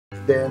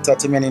The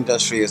entertainment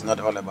industry is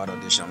not all about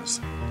auditions.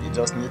 You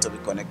just need to be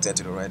connected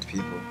to the right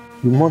people.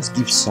 You must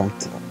give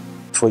something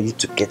for you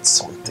to get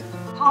something.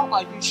 How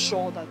are you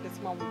sure that this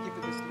man will give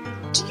you this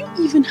lead? Do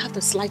you even have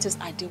the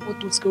slightest idea what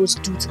those girls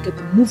do to get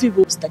the movie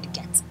roles that they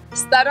get?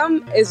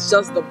 Stardom is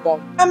just the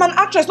bomb. I'm an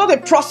actress, not a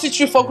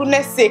prostitute, for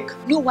goodness sake.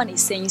 No one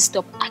is saying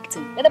stop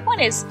acting. But the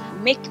point is,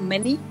 make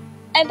money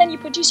and then you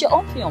produce your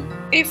own film.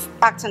 If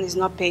acting is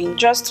not paying,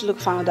 just look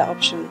for another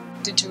option.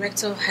 The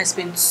director has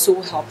been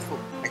so helpful.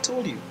 I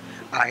told you,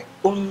 I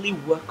only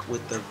work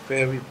with the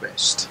very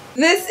best.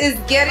 This is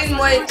getting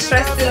more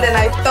interesting than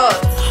I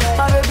thought.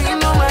 My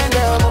baby no mind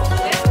them.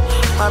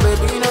 My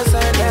baby no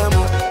send them.